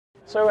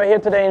So we're here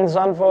today in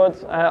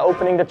Zandvoort,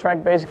 opening the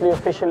track basically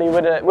officially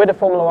with a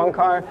Formula 1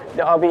 car,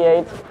 the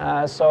RB8.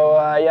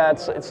 Yeah,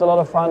 it's a lot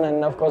of fun,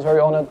 and of course very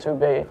honored to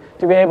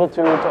be able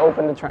to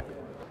open the track.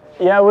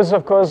 Yeah, it was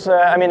of course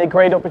I mean, a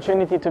great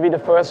opportunity to be the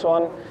first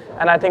one,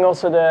 and I think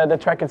also the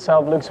track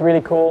itself looks really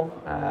cool.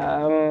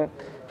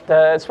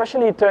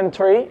 Especially turn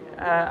 3,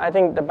 I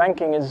think the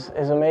banking is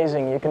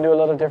amazing. You can do a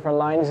lot of different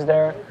lines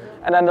there,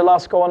 and then the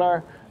last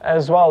corner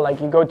as well,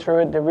 like you go through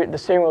it, the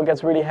steering wheel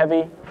gets really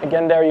heavy.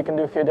 Again, there you can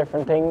do a few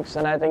different things,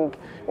 and I think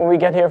when we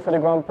get here for the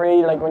Grand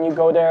Prix, like when you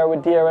go there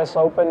with DRS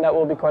open, that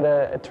will be quite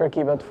a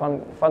tricky but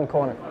fun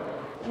corner.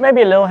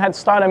 Maybe a little head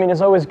start. I mean,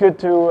 it's always good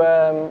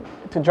to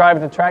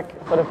drive the track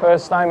for the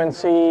first time and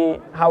see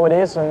how it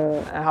is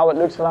and how it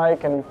looks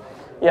like, and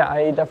yeah,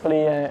 I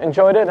definitely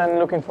enjoyed it and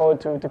looking forward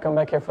to come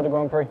back here for the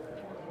Grand Prix.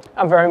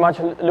 I'm very much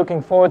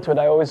looking forward to it.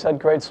 I always had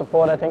great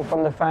support, I think,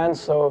 from the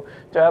fans. So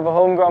to have a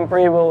home Grand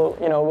Prix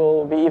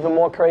will be even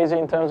more crazy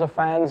in terms of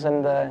fans.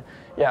 And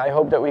yeah, I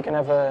hope that we can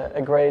have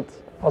a great,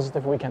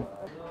 positive weekend.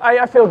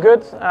 I feel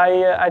good.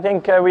 I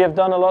think we have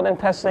done a lot in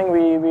testing.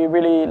 We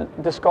really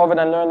discovered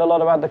and learned a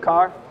lot about the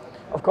car.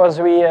 Of course,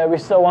 we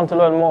still want to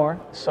learn more.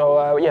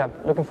 So yeah,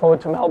 looking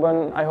forward to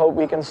Melbourne. I hope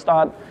we can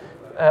start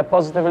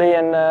positively,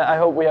 and I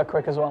hope we are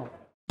quick as well.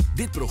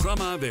 Dit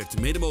programma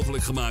werd mede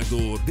mogelijk gemaakt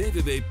door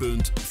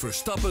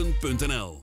www.Verstappen.nl.